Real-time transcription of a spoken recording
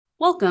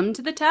Welcome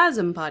to the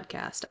TASM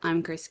podcast.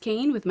 I'm Chris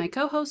Kane with my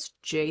co-host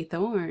Jay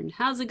Thorne.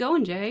 How's it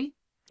going, Jay?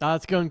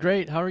 It's going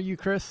great. How are you,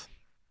 Chris?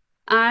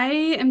 I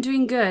am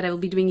doing good. I will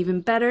be doing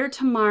even better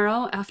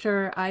tomorrow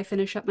after I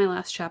finish up my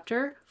last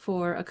chapter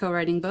for a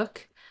co-writing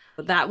book.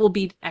 That will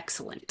be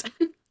excellent.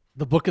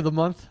 The book of the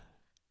month?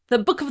 The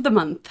book of the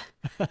month.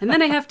 And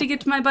then I have to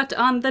get my butt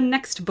on the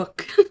next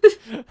book.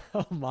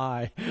 Oh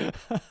my.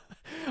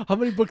 How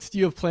many books do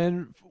you have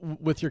planned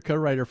with your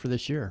co-writer for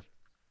this year?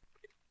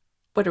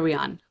 What are we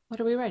on? What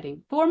are we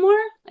writing? Four more?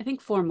 I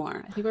think four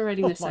more. I think we're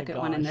writing Oh the my second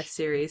one in this gosh.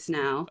 series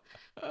now.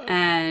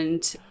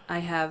 And I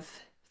have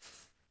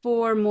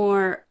four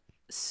more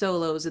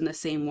solos in the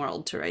same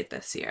world to write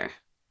this year.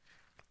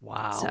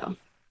 Wow. So,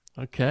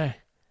 Okay.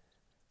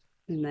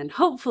 and then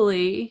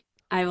hopefully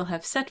I will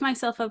have set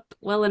myself up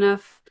well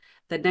enough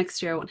that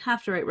next year I won't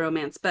have to write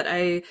romance. But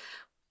I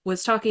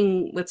was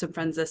talking with some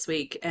friends this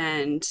week,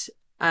 and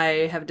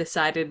I have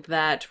decided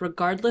that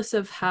regardless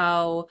of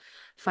how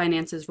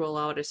finances roll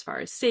out as far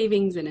as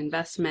savings and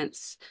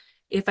investments,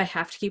 if I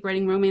have to keep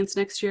writing romance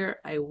next year,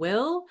 I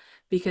will,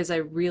 because I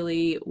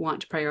really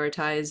want to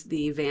prioritize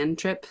the van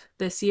trip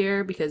this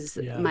year because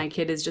Yeah. my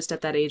kid is just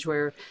at that age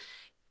where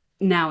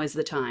now is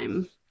the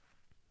time.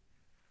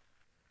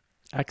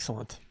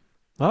 Excellent.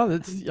 Well,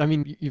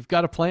 you've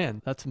got a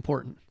plan. That's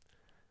important.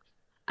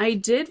 I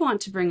did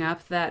want to bring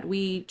up that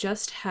we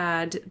just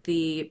had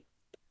the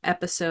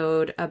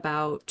episode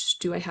about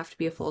do I have to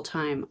be a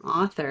full-time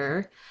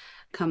author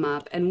come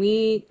up, and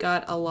we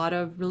got a lot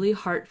of really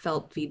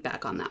heartfelt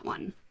feedback on that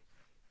one.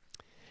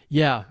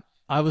 Yeah,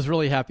 I was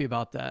really happy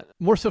about that.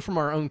 More so from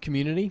our own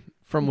community,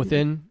 from Mhm.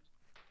 within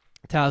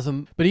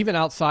TASM, but even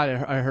outside,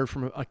 I heard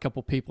from a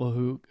couple people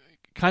who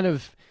kind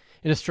of,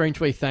 in a strange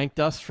way, thanked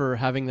us for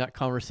having that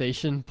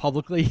conversation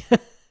publicly.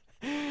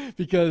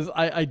 Because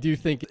I do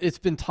think it's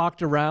been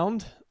talked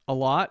around a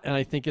lot, and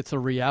I think it's a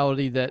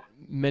reality that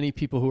many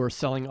people who are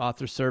selling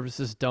author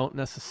services don't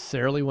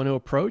necessarily want to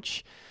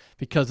approach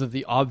because of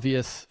the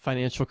obvious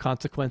financial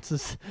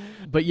consequences.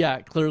 But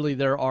yeah, clearly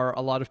there are a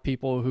lot of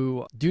people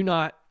who do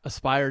not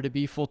aspire to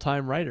be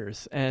full-time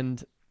writers,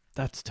 and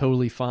that's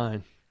totally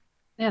fine.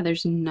 Yeah,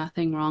 there's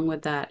nothing wrong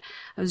with that.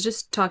 I was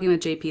just talking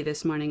with JP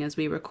this morning as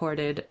we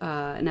recorded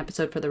an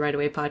episode for the Right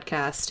Away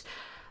podcast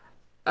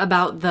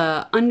about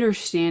the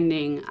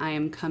understanding I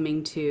am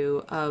coming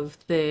to of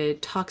the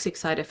toxic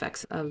side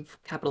effects of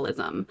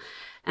capitalism.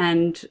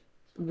 And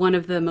one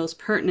of the most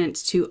pertinent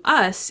to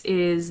us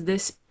is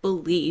this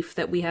belief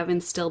that we have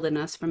instilled in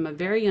us from a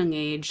very young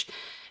age.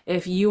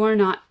 If you are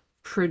not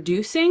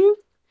producing,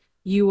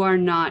 you are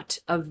not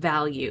of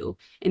value.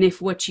 And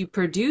if what you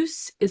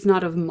produce is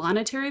not of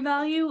monetary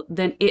value,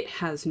 then it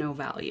has no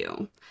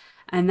value.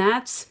 And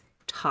that's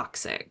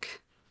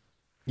toxic.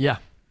 Yeah.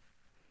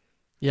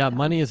 Yeah, Yeah.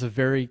 money is a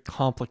very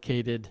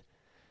complicated.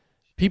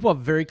 People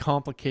have very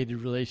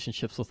complicated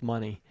relationships with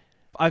money.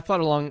 I've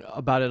thought along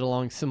about it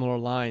along similar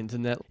lines,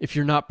 in that if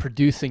you're not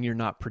producing, you're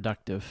not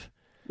productive,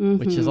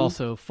 which is Mm-hmm.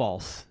 also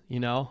false.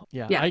 Yeah,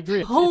 Yeah. I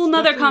agree. It's Whole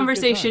nother definitely a good time.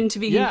 conversation to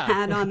be Yeah,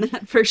 had on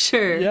that for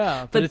sure.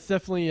 yeah, but But it's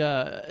definitely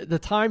the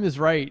time is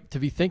right to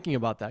be thinking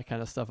about that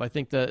kind of stuff. I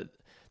think that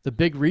the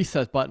big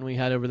reset button we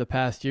had over the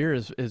past year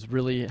is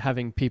really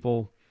having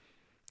people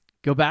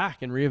go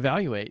back and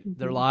reevaluate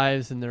their Mhm.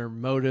 lives and their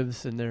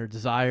motives and their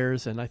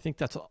desires. And I think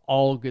that's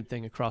all a good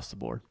thing across the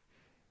board.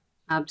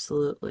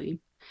 Absolutely.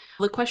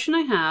 The question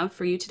I have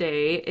for you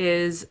today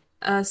is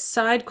a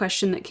side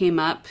question that came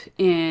up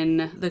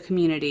in the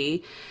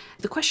community.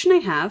 The question I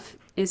have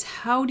is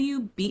how do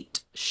you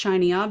beat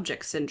shiny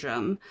object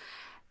syndrome?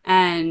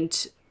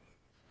 And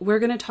we're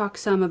going to talk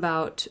some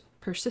about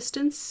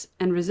persistence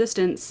and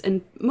resistance.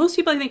 And most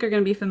people, I think, are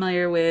going to be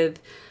familiar with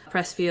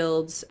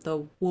Pressfield's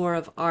The War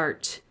of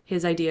Art,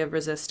 his idea of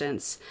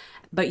resistance.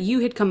 But you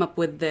had come up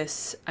with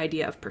this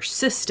idea of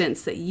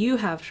persistence that you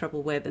have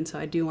trouble with. And so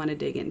I do want to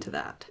dig into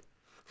that.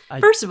 I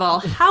First of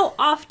all, how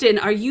often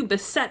are you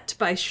beset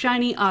by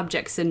shiny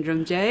object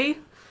syndrome, Jay?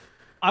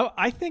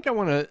 I think I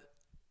want to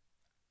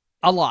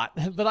a lot,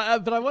 but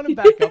I want to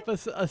back up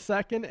a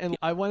second, and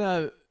I want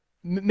to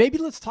maybe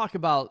let's talk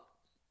about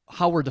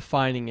how we're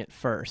defining it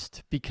first,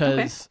 Okay.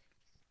 because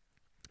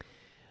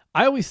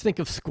I always think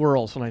of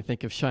squirrels when I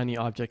think of shiny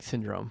object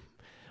syndrome.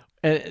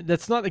 And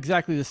that's not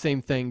exactly the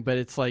same thing, but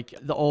it's like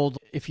the old,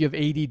 if you have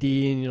ADD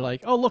and you're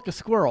like, oh, look, a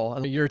squirrel,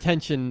 and your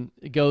attention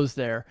goes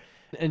there.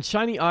 And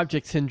shiny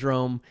object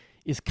syndrome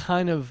is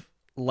kind of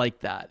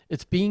like that.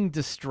 It's being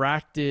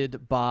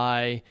distracted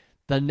by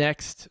the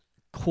next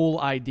cool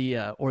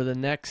idea or the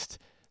next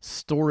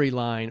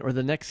storyline or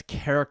the next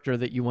character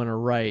that you want to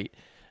write.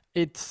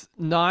 It's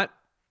not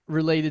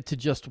related to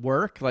just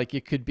work. Like,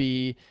 it could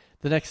be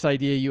the next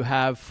idea you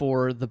have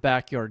for the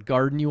backyard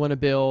garden you want to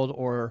build,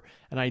 or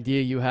an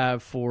idea you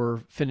have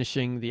for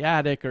finishing the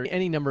attic, or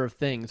any number of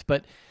things.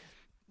 But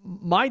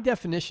my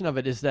definition of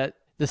it is that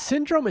the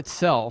syndrome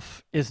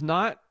itself is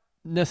not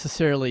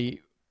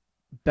necessarily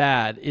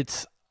bad.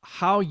 It's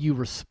how you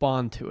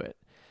respond to it.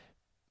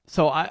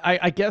 So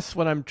I guess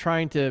what I'm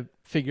trying to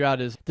figure out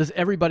is, does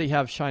everybody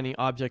have shiny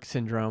object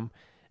syndrome?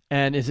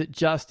 And is it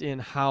just in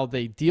how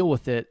they deal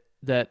with it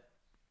that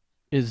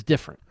is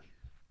different?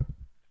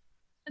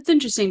 It's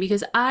interesting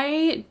because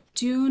I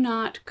do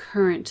not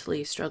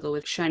currently struggle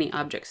with shiny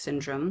object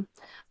syndrome,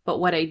 but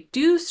what I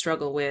do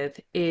struggle with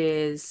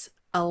is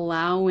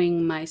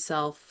allowing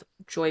myself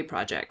joy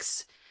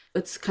projects.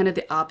 It's kind of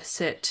the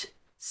opposite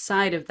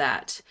side of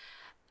that.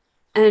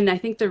 And I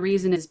think the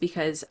reason is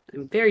because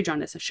I'm very drawn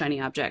to shiny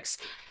objects.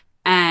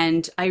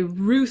 And I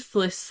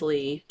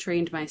ruthlessly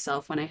trained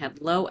myself when I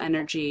had low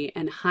energy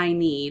and high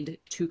need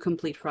to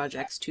complete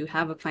projects, to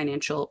have a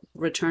financial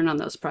return on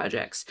those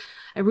projects.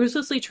 I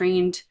ruthlessly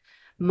trained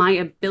my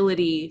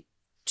ability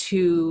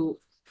to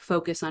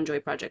focus on joy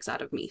projects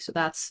out of me. So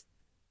that's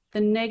the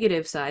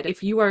negative side.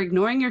 If you are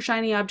ignoring your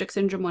shiny object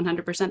syndrome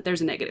 100%,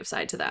 there's a negative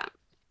side to that.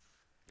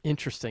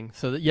 Interesting.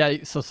 So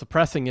yeah, so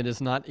suppressing it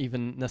is not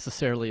even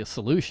necessarily a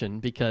solution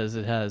because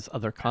it has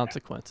other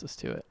consequences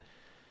to it.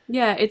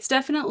 Yeah, it's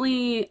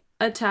definitely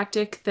a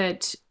tactic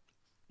that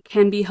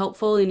can be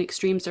helpful in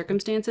extreme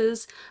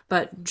circumstances,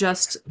 but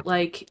just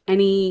like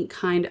any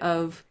kind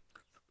of,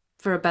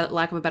 for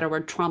lack of a better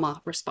word,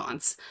 trauma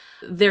response,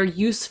 they're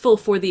useful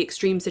for the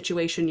extreme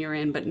situation you're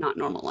in, but not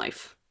normal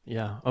life.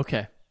 Yeah.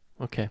 Okay.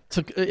 Okay.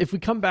 So if we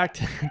come back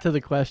to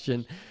the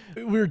question,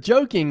 we were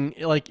joking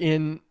like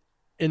in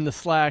the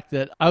Slack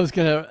that I was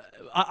gonna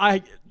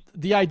I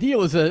the idea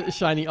was a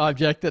shiny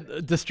object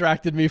that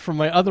distracted me from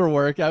my other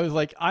work. I was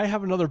like, I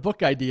have another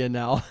book idea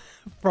now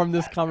from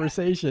this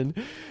conversation.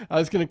 I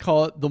was going to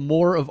call it The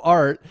More of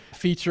Art,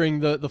 featuring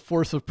the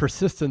force of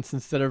persistence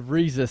instead of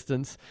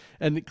resistance.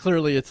 And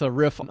clearly it's a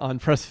riff on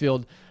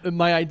Pressfield.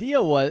 My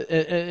idea was,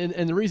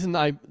 and the reason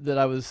that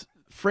I was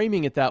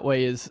framing it that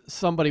way is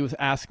somebody was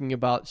asking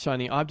about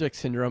shiny object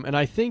syndrome. And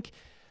I think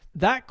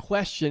that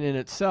question in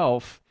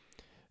itself,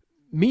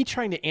 me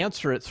trying to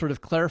answer it sort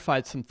of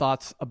clarified some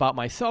thoughts about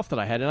myself that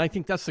I had. And I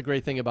think that's the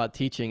great thing about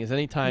teaching is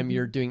anytime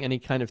you're doing any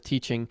kind of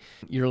teaching,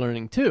 you're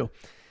learning too.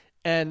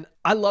 And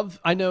I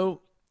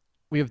know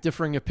we have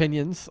differing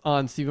opinions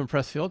on Steven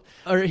Pressfield,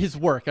 or his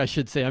work, I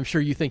should say. I'm sure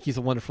you think he's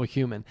a wonderful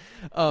human.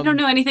 I don't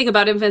know anything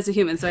about him as a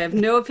human, so I have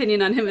no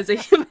opinion on him as a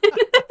human.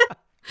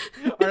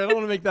 All right, I don't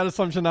want to make that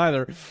assumption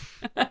either.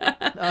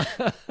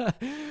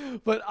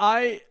 But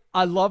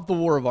I love The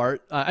War of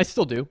Art. I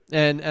still do.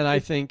 And I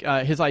think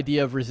his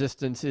idea of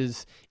resistance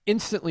is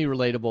instantly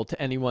relatable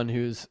to anyone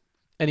who's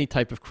any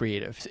type of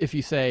creative. If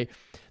you say,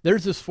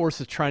 there's this force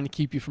that's trying to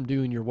keep you from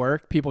doing your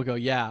work, people go,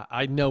 yeah,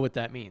 I know what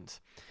that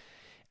means.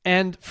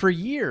 And for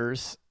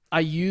years, I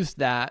used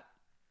that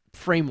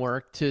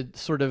framework to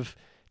sort of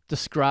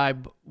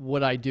describe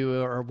what I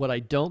do or what I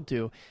don't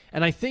do.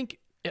 And I think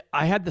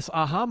I had this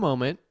aha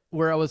moment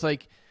where I was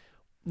like,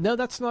 no,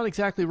 that's not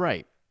exactly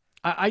right.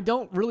 I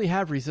don't really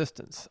have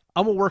resistance.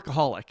 I'm a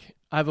workaholic.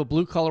 I have a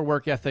blue collar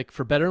work ethic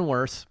for better and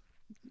worse.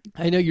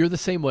 I know you're the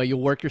same way.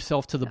 You'll work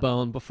yourself to the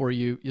bone before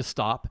you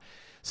stop.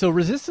 So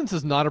resistance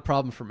is not a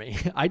problem for me.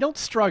 I don't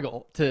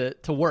struggle to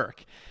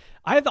work.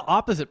 I have the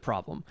opposite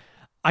problem.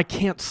 I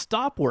can't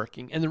stop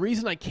working. And the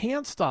reason I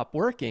can't stop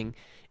working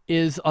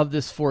is of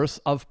this force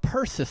of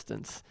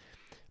persistence,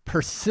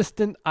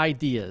 persistent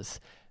ideas.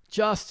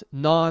 Just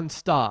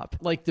nonstop.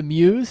 Like the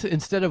muse,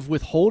 instead of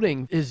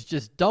withholding, is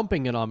just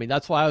dumping it on me.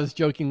 That's why I was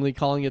jokingly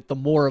calling it the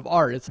more of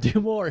art. It's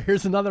do more.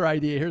 Here's another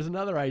idea. Here's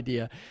another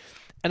idea.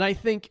 And I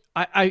think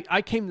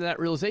I came to that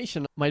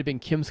realization. It might have been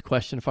Kim's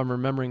question, if I'm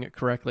remembering it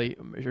correctly.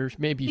 Or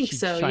maybe she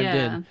chimed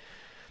in.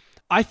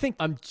 I think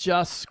I'm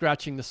just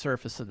scratching the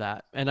surface of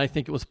that. And I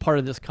think it was part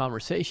of this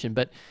conversation.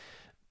 But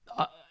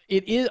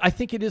I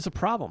think it is a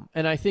problem.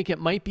 And I think it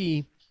might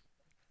be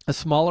a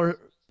smaller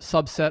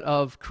subset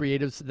of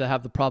creatives that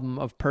have the problem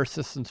of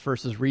persistence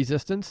versus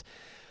resistance.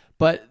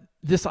 But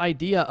this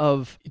idea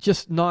of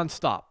just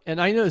nonstop. And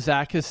I know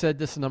Zach has said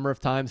this a number of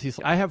times. He's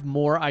like, I have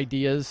more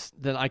ideas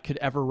than I could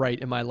ever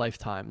write in my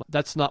lifetime.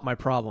 That's not my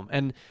problem.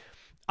 And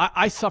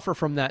I suffer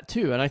from that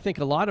too. And I think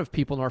a lot of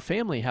people in our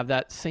family have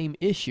that same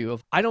issue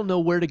of, I don't know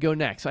where to go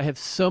next. I have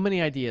so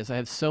many ideas. I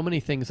have so many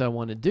things I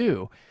want to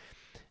do.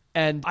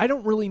 And I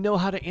don't really know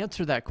how to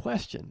answer that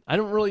question. I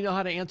don't really know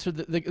how to answer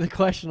the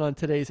question on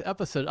today's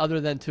episode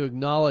other than to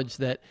acknowledge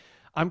that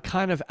I'm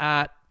kind of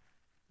at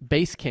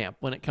base camp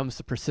when it comes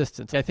to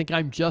persistence. I think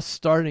I'm just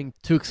starting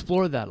to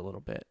explore that a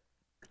little bit.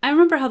 I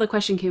remember how the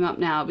question came up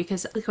now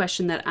because the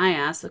question that I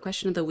asked, the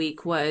question of the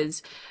week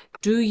was,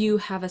 do you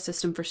have a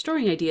system for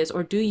storing ideas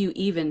or do you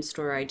even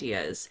store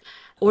ideas?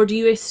 Or do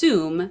you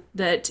assume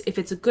that if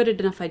it's a good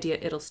enough idea,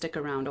 it'll stick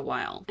around a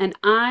while? And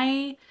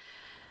I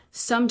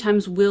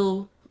sometimes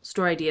will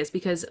store ideas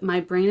because my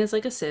brain is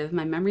like a sieve,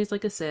 my memory is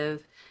like a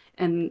sieve,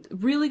 and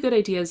really good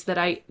ideas that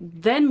I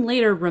then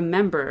later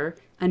remember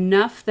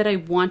enough that I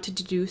wanted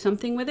to do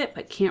something with it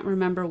but can't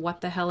remember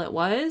what the hell it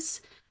was,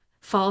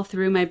 fall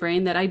through my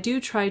brain, that I do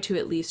try to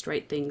at least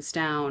write things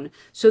down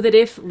so that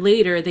if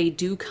later they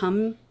do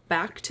come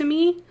back to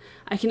me,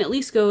 I can at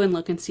least go and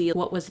look and see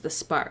what was the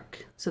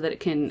spark so that it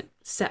can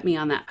set me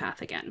on that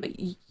path again. But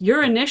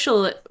your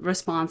initial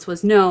response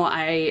was, no,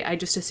 I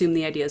just assume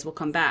the ideas will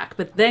come back.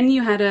 But then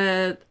you had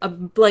a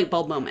light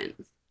bulb moment.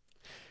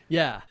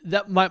 Yeah,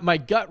 that my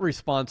gut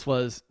response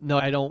was no,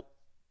 I don't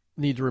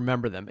need to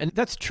remember them, and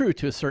that's true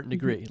to a certain Mhm.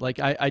 degree. Like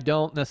I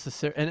don't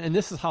necessarily, and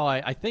this is how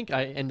I think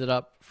I ended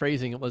up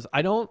phrasing it was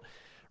I don't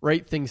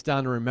write things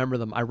down to remember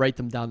them. I write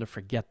them down to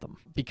forget them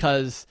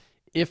because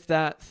if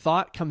that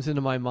thought comes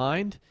into my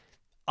mind,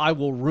 I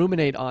will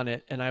ruminate on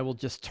it and I will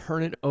just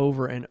turn it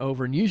over and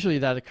over. And usually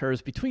that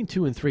occurs between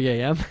 2 and 3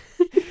 a.m.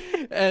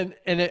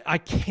 I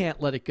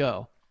can't let it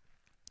go.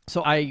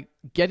 So I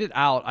get it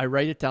out. I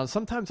write it down.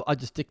 Sometimes I'll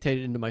just dictate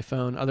it into my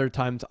phone. Other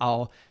times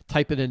I'll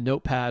type it in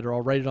Notepad or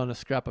I'll write it on a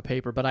scrap of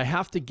paper. But I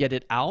have to get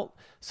it out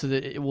so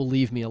that it will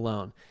leave me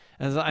alone.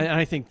 And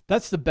I think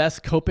that's the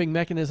best coping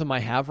mechanism I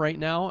have right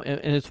now.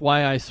 And it's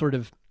why I sort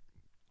of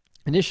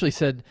initially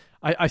said,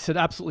 I said,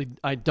 absolutely,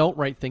 I don't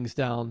write things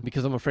down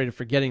because I'm afraid of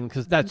forgetting them,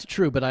 because that's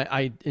true. But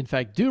I, in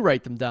fact, do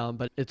write them down,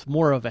 but it's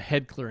more of a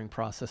head clearing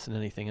process than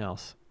anything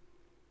else.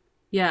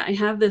 Yeah, I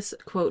have this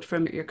quote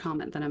from your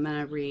comment that I'm going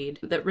to read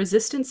that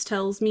resistance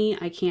tells me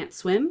I can't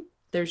swim.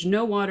 There's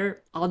no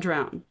water. I'll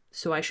drown.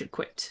 So I should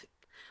quit.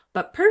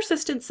 But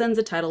persistence sends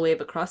a tidal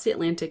wave across the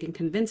Atlantic and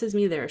convinces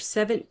me there are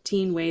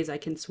 17 ways I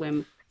can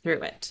swim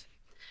through it.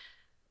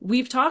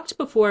 We've talked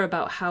before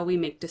about how we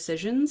make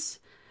decisions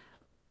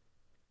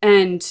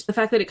and the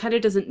fact that it kind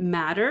of doesn't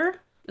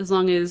matter as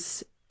long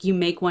as you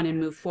make one and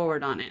move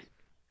forward on it.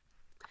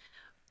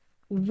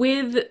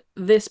 With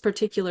this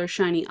particular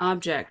shiny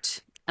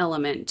object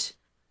element,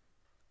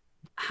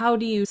 how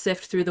do you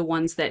sift through the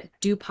ones that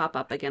do pop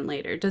up again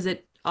later? Does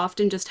it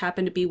often just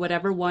happen to be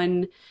whatever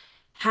one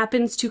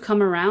happens to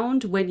come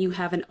around when you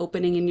have an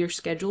opening in your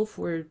schedule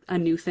for a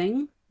new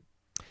thing?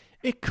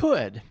 It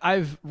could.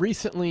 I've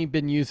recently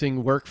been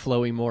using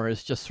Workflowy more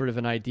as just sort of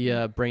an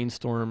idea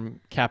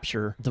brainstorm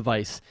capture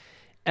device.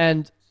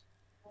 And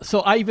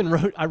so I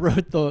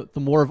wrote the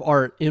more of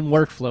art in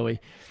Workflowy,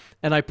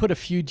 and I put a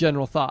few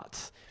general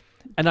thoughts.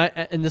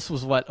 And this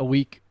was what, a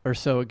week or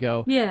so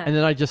ago. Yeah. And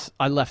then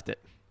I left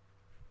it.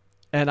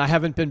 And I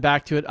haven't been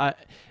back to it.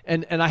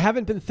 And I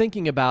haven't been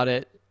thinking about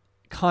it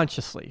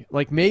consciously.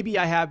 Like maybe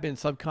I have been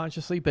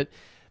subconsciously, but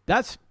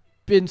that's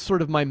been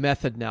sort of my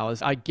method now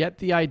is I get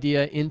the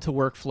idea into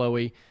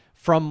Workflowy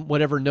from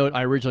whatever note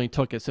I originally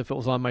took it. So if it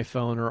was on my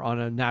phone or on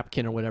a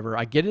napkin or whatever,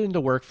 I get it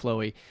into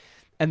Workflowy,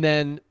 and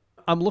then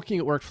I'm looking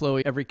at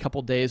Workflowy every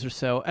couple days or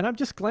so, and I'm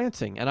just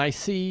glancing and I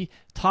see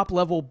top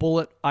level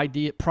bullet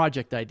idea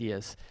project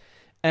ideas.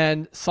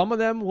 And some of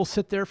them will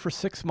sit there for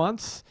 6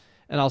 months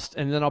and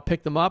then I'll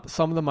pick them up.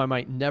 Some of them I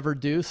might never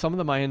do. Some of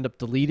them I end up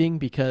deleting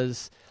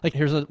because, like,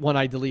 here's one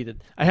I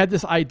deleted. I had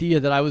this idea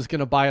that I was going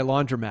to buy a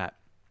laundromat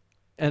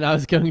and I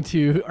was going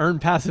to earn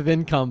passive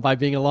income by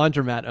being a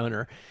laundromat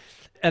owner.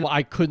 And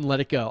I couldn't let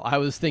it go. I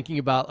was thinking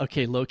about,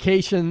 okay,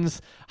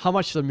 locations, how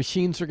much the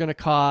machines are going to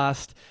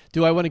cost.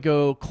 Do I want to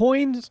go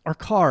coins or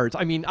cards?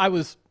 I mean, I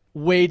was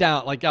way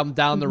down, like I'm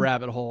down the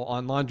rabbit hole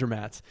on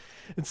laundromats.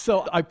 And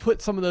so I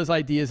put some of those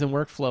ideas in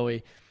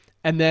Workflowy,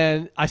 and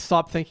then I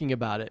stopped thinking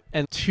about it.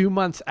 And 2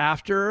 months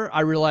after,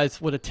 I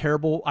realized what a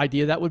terrible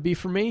idea that would be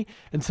for me.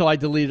 And so I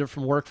deleted it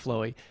from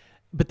Workflowy.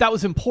 But that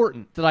was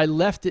important that I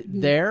left it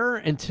there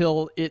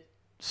until it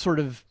sort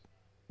of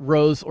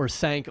rose or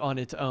sank on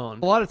its own.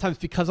 A lot of times,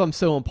 because I'm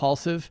so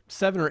impulsive,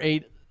 7 or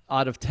 8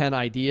 out of 10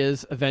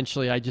 ideas,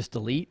 eventually I just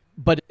delete.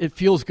 But it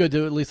feels good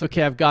to at least,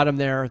 okay, I've got them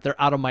there.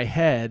 They're out of my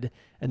head.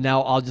 And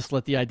now I'll just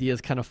let the ideas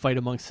kind of fight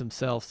amongst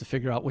themselves to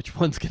figure out which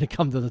one's going to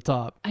come to the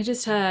top. I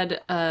just had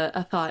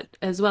a thought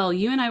as well.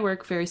 You and I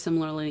work very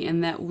similarly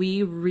in that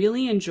we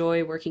really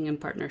enjoy working in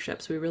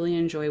partnerships. We really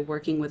enjoy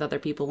working with other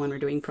people when we're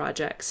doing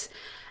projects.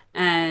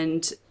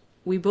 And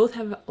we both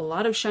have a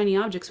lot of shiny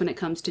objects when it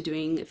comes to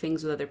doing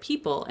things with other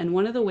people. And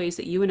one of the ways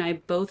that you and I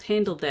both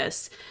handle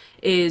this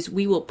is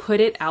we will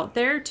put it out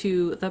there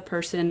to the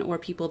person or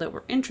people that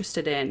we're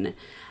interested in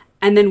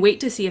and then wait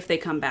to see if they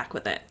come back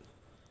with it.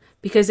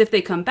 Because if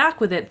they come back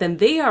with it, then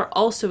they are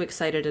also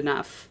excited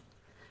enough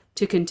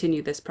to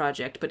continue this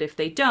project. But if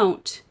they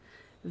don't,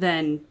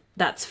 then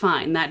that's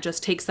fine. That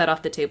just takes that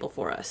off the table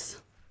for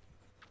us.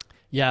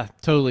 Yeah,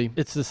 totally.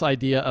 It's this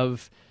idea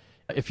of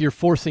if you're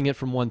forcing it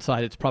from one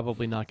side, it's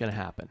probably not going to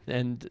happen.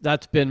 And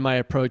that's been my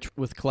approach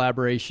with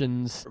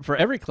collaborations, for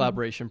every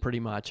collaboration pretty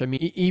much. I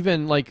mean,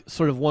 even like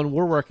sort of one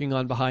we're working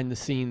on behind the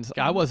scenes,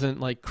 I wasn't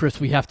like, Chris,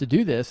 we have to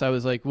do this. I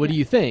was like, what do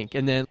you think?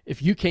 And then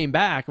if you came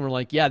back and were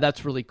like, yeah,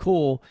 that's really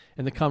cool,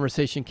 and the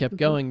conversation kept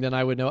going, then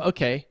I would know,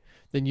 okay,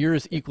 then you're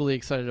as equally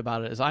excited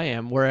about it as I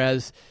am.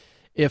 Whereas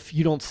if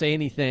you don't say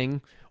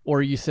anything,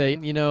 or you say,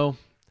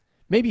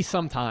 maybe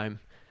sometime,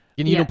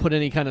 and you don't put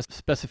any kind of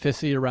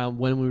specificity around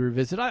when we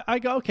revisit, I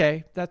go,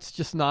 okay, that's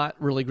just not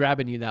really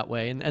grabbing you that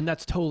way. And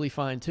that's totally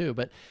fine too.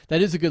 But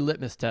that is a good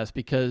litmus test,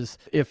 because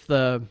if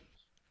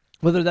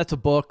whether that's a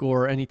book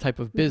or any type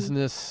of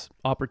business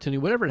opportunity,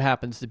 whatever it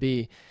happens to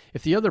be,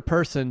 if the other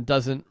person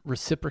doesn't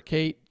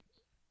reciprocate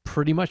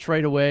pretty much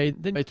right away,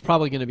 then it's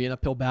probably going to be an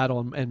uphill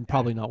battle and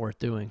probably not worth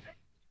doing.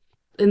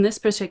 In this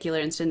particular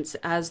instance,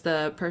 as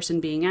the person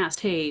being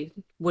asked, hey,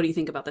 what do you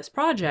think about this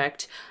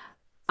project?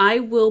 I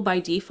will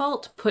by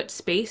default put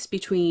space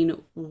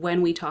between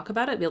when we talk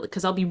about it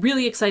because I'll be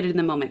really excited in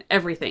the moment.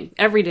 Everything,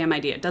 every damn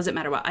idea, it doesn't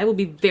matter what. I will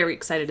be very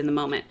excited in the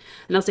moment.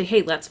 And I'll say,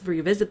 hey, let's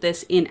revisit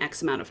this in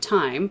X amount of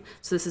time.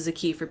 So this is a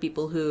key for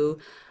people who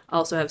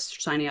also have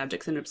shiny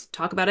object syndrome to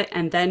talk about it,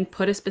 and then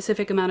put a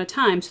specific amount of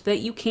time so that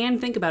you can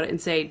think about it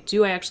and say,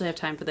 do I actually have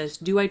time for this?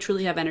 Do I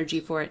truly have energy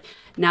for it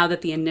now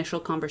that the initial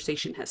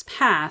conversation has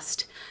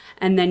passed?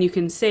 And then you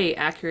can say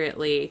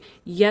accurately,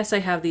 yes, I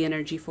have the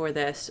energy for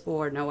this,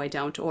 or no, I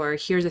don't, or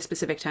here's a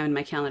specific time in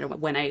my calendar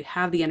when I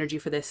have the energy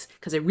for this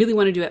because I really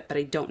want to do it, but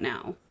I don't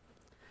now.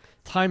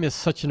 Time is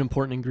such an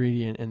important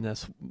ingredient in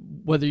this.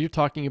 Whether you're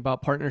talking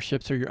about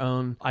partnerships or your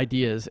own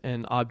ideas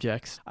and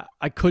objects,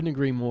 I couldn't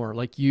agree more.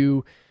 Like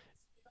you're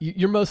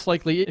most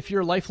likely, if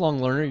you're a lifelong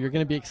learner, you're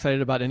going to be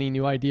excited about any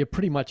new idea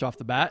pretty much off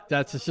the bat.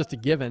 It's just a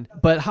given.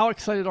 But how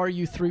excited are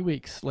you 3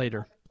 weeks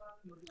later?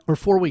 Or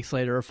 4 weeks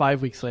later, or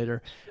 5 weeks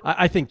later?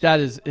 I think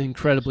that is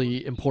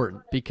incredibly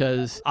important,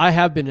 because I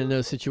have been in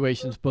those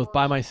situations both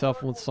by myself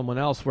and with someone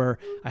else where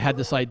I had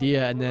this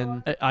idea and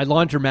then I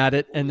laundromat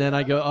it and then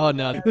I go, oh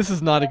no, this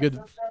is not a good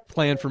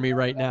plan for me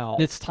right now.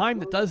 And it's time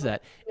that does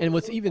that. And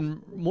what's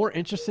even more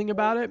interesting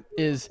about it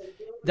is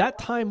that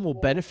time will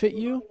benefit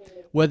you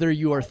whether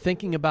you are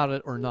thinking about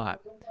it or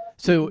not.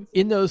 So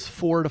in those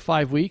 4 to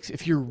 5 weeks,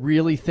 if you're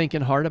really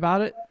thinking hard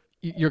about it,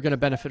 you're going to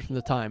benefit from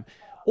the time.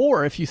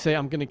 Or if you say,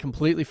 I'm going to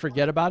completely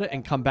forget about it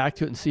and come back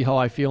to it and see how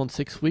I feel in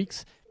 6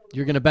 weeks,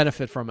 you're going to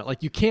benefit from it.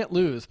 Like, you can't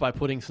lose by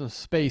putting some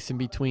space in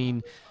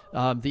between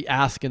the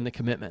ask and the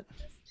commitment.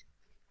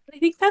 I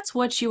think that's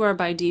what you are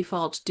by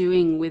default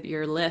doing with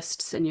your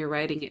lists, and you're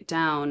writing it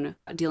down,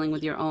 dealing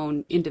with your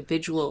own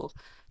individual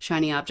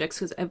shiny objects,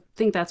 because I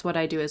think that's what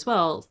I do as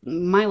well.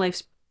 My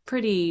life's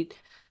pretty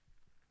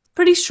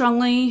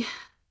strongly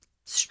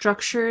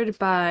structured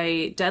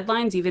by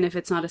deadlines, even if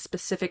it's not a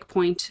specific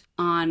point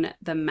on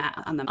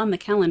the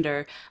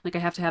calendar. Like, I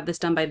have to have this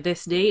done by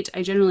this date.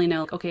 I generally know,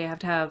 like, okay, I have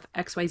to have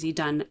XYZ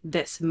done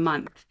this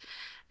month.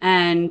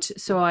 And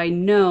so I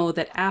know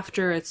that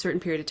after a certain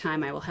period of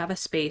time, I will have a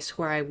space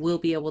where I will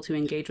be able to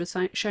engage with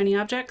shiny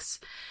objects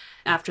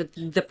after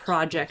the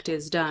project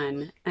is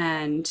done.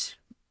 And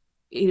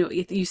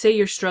if you say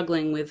you're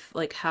struggling with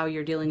like how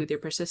you're dealing with your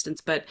persistence,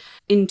 but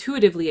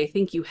intuitively, I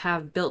think you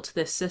have built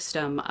this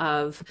system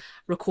of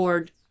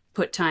record,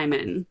 put time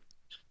in.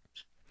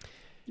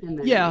 And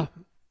then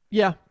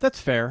Yeah,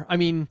 that's fair. I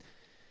mean,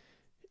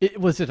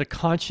 was it a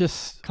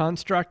conscious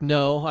construct?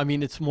 No. I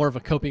mean, it's more of a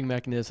coping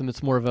mechanism.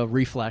 It's more of a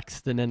reflex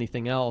than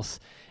anything else.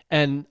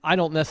 And I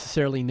don't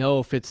necessarily know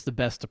if it's the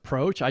best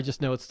approach. I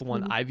just know it's the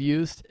one I've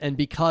used. And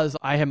because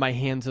I have my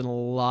hands in a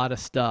lot of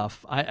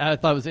stuff, I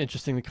thought it was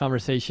interesting, the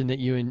conversation that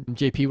you and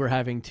JP were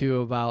having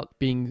too, about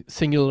being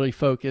singularly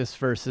focused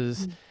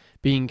versus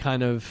being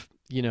kind of,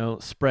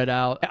 spread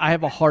out. I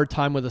have a hard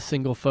time with a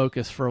single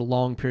focus for a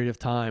long period of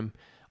time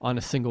on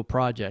a single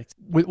project.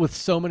 With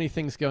so many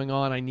things going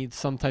on, I need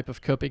some type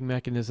of coping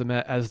mechanism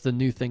as the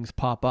new things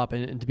pop up,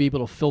 and to be able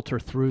to filter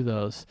through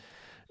those.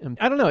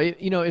 I don't know,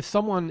 if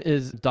someone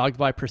is dogged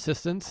by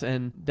persistence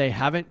and they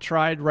haven't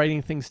tried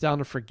writing things down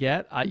to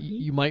forget,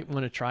 you might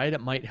want to try it.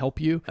 It might help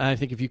you. And I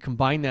think if you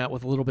combine that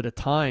with a little bit of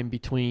time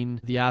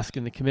between the ask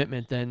and the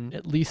commitment, then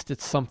at least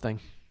it's something.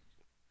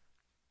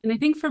 And I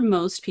think for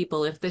most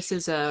people, if this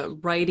is a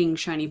writing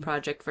shiny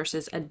project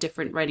versus a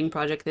different writing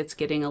project that's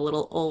getting a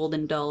little old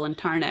and dull and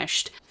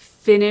tarnished,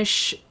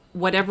 finish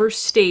whatever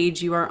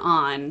stage you are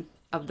on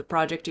of the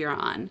project you're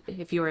on.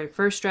 If you are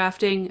first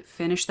drafting,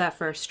 finish that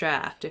first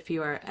draft. If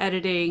you are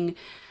editing,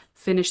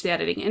 finish the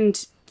editing.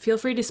 And feel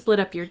free to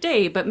split up your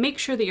day, but make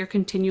sure that you're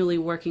continually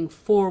working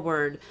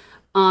forward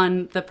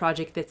on the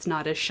project that's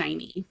not as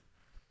shiny.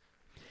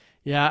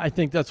 Yeah, I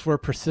think that's where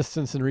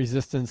persistence and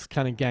resistance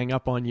kind of gang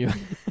up on you.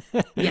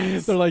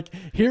 Yes. They're like,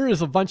 here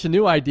is a bunch of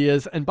new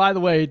ideas. And by the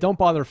way, don't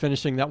bother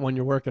finishing that one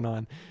you're working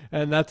on.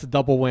 And that's a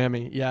double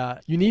whammy.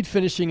 Yeah, you need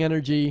finishing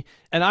energy.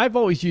 And I've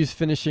always used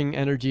finishing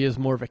energy as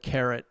more of a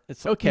carrot.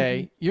 It's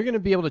okay, you're going to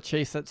be able to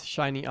chase that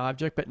shiny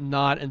object, but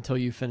not until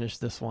you finish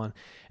this one.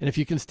 And if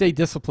you can stay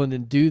disciplined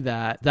and do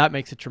that, that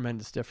makes a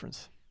tremendous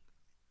difference.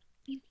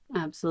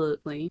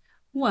 Absolutely.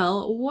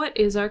 Well, what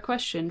is our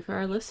question for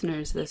our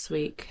listeners this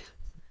week?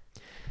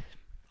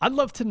 I'd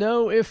love to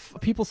know if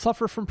people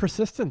suffer from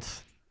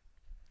persistence.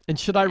 And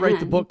should I write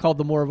the book called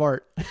The More of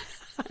Art?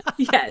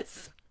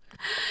 Yes.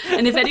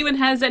 And if anyone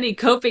has any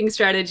coping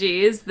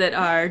strategies that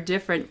are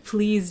different,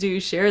 please do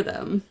share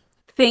them.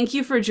 Thank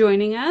you for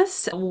joining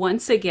us.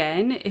 Once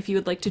again, if you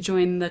would like to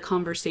join the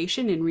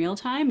conversation in real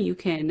time, you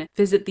can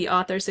visit the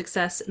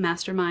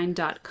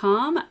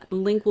authorsuccessmastermind.com. The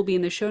link will be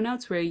in the show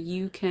notes where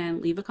you can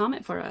leave a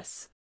comment for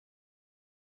us.